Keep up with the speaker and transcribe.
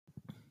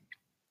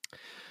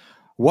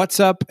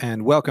What's up,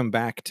 and welcome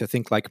back to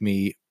Think Like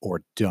Me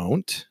or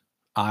Don't.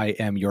 I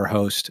am your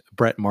host,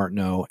 Brett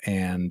Martineau,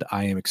 and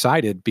I am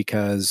excited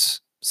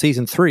because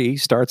season 3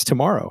 starts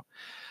tomorrow.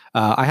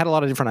 I had a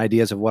lot of different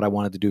ideas of what I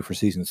wanted to do for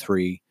season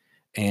 3,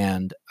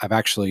 and I've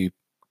actually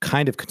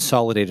kind of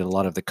consolidated a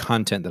lot of the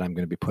content that I'm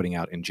going to be putting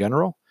out in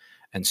general,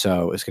 and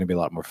so it's going to be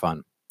a lot more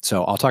fun.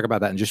 So I'll talk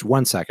about that in just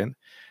one second.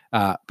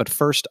 But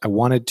first, I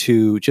wanted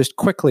to just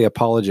quickly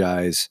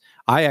apologize.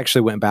 I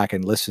actually went back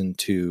and listened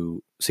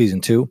to season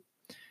 2.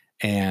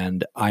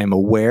 And I am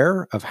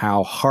aware of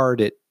how hard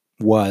it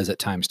was at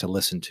times to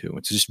listen to.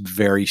 It's just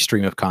very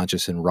stream of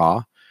conscious and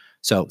raw.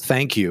 So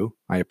thank you.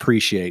 I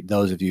appreciate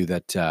those of you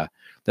that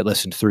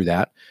listened through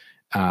that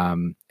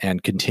and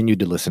continued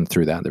to listen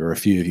through that. There were a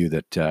few of you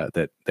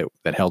that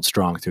held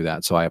strong through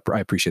that. So I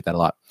appreciate that a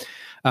lot.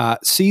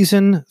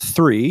 Season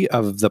 3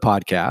 of the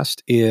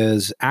podcast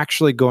is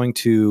actually going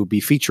to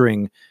be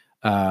featuring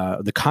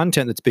the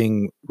content that's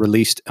being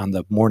released on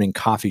the morning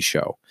coffee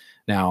show.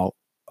 Now,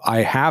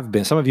 I have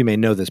been, some of you may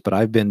know this, but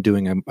I've been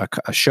doing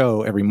a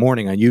show every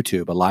morning on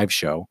YouTube, a live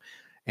show.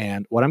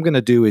 And what I'm going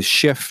to do is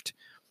shift.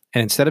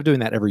 And instead of doing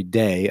that every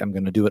day, I'm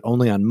going to do it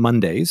only on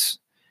Mondays.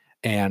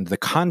 And the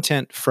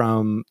content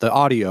from the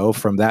audio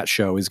from that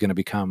show is going to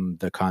become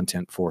the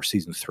content for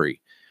season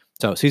 3.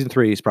 So season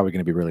 3 is probably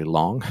going to be really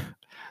long,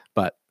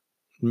 but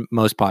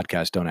most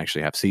podcasts don't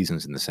actually have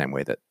seasons in the same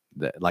way that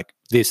like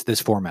this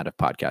format of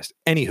podcast.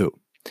 Anywho,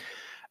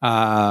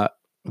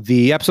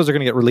 the episodes are going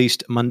to get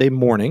released Monday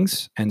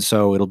mornings, and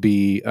so it'll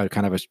be a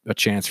kind of a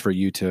chance for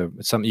you to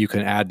something you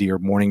can add to your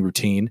morning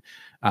routine.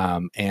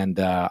 And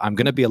I'm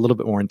going to be a little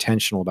bit more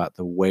intentional about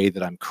the way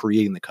that I'm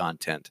creating the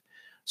content,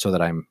 so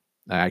that I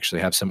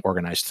actually have some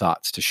organized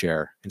thoughts to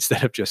share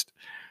instead of just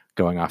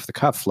going off the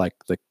cuff like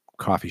the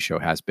coffee show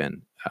has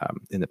been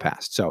in the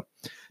past. So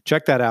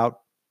check that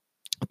out.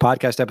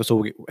 Podcast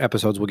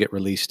episodes will get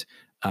released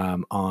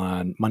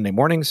on Monday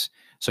mornings.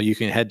 So you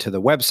can head to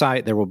the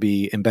website. There will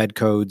be embed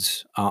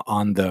codes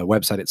on the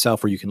website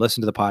itself where you can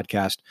listen to the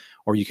podcast,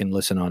 or you can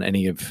listen on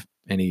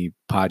any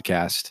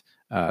podcast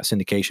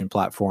syndication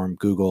platform,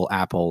 Google,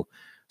 Apple,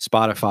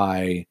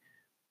 Spotify,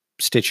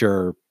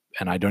 Stitcher,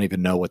 and I don't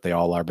even know what they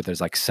all are, but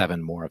there's like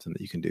 7 more of them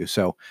that you can do.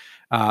 So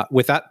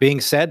with that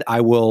being said, I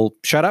will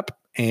shut up,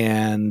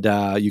 and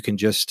you can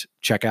just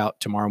check out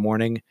tomorrow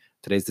morning.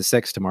 Today's the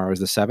 6th. Tomorrow is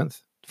the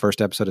 7th. First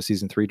episode of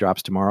season 3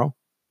 drops tomorrow.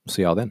 We'll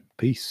see y'all then.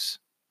 Peace.